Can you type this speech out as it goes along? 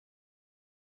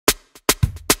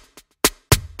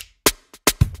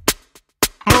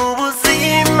Mu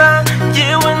buzima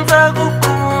njyewe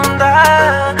nzagukunda,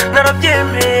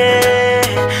 narabyemeye,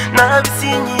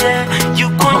 narabisinyiye,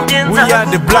 yuko njye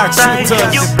nzagukunda,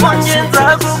 yuko njye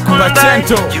nzagukunda,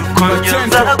 yuko njye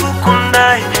nzagukunda,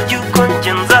 yuko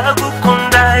njye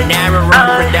nzagukunda.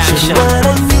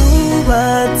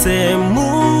 Waranyubatse mu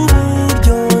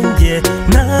buryo njye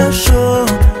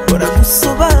ntashobora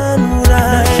gusobanura,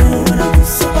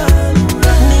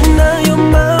 ni nayo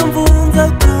mpamvu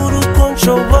nzakora uko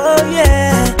nshoboye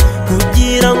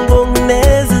kugira ngo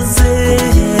nkunezeze.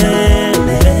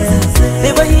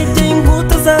 Reba hirya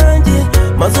y'inkuta zanjye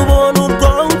maze ubona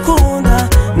urwo nkunda,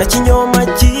 na kinyoma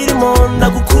kirimo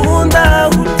ndagukunda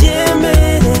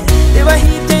ubyemere. Reba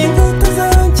hirya y'inkuta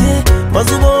zanjye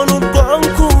maze ubona urwo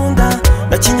nkunda,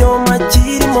 na kinyoma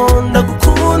kirimo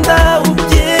ndagukunda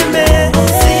ubyemere.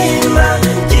 Ubuzima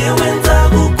njyewe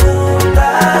nzagukunda,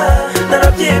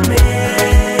 narabyemeye,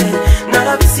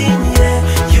 narabisinyiye,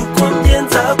 yuko njye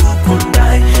nzagukunda,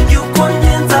 yuko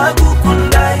njye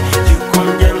nzagukunda, yuko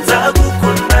njye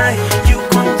nzagukunda,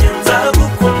 yuko njye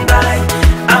nzagukunda.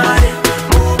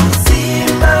 Mu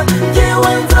buzima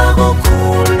njyewe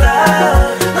nzagukunda,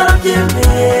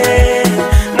 narabyemeye,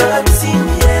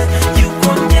 narabisinyiye, yuko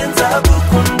njye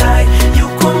nzagukunda,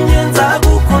 yuko njye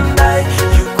nzagukunda,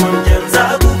 yuko njye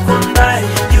nzagukunda,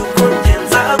 yuko njye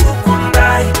nzagukunda.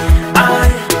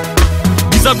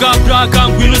 Bwiza bwa Braka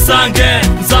ngwino usange,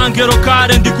 nsange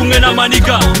rokare ndi kumwe na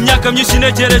maniga. Imyaka myinshi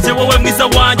ntegereje wowe mwiza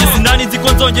wanjye, sinari nzi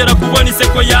ko nzongera kubona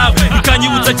iseko yawe.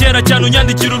 Ikanyibutsa kera cyane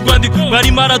unyandikira urwandiko,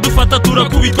 barimo aradufata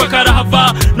turakubitwa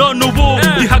karahava. None ubu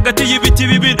ndi hagati y'ibiti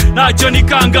bibiri, ntacyo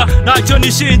nikanga ntacyo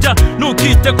nishinja,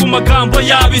 ntukite ku magambo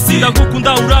y'abisi.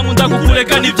 Ndagukunda urankunda,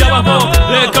 kukureka ntibyabaho,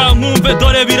 reka nkumve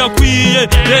dore birakwiye,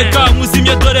 reka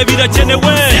nkuzimye dore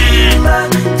birakenewe.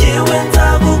 Njyewe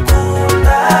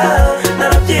nzagukunda,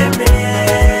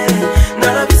 narabyemeye,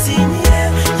 narabisinyiye,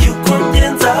 yuko njye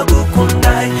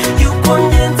nzagukunda, yuko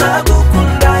njye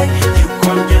nzagukunda, yuko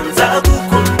njye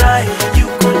nzagukunda,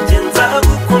 yuko njye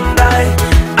nzagukunda.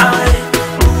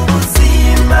 Mu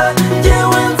buzima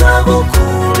njyewe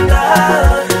nzagukunda,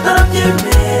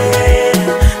 narabyemeye,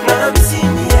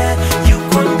 narabisinyiye,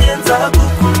 yuko njye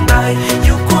nzagukunda,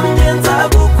 yuko njye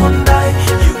nzagukunda,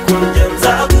 yuko njye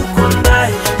nzagukunda,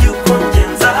 yuko njye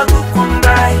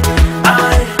nzagukunda.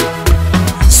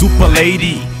 Super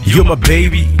lady, you're my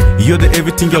baby, you're the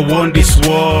everything I want this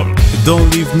world. Don't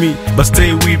leave me, but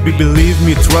stay with me, believe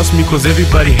me, trust me, cause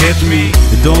everybody hates me.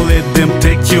 Don't let them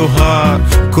take your heart,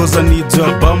 cause I need you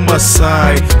by my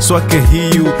side, so I can hear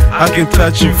you, I can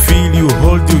touch you, feel you,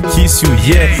 hold you, kiss you,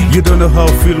 yeah. You don't know how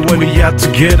I feel when we are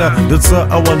together, that's why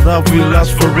our love will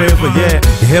last forever, yeah.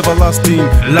 Everlasting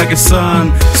like a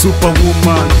sun,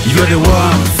 superwoman, you're the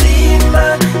one.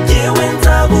 Ubuzima njyewe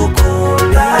nzagukunda.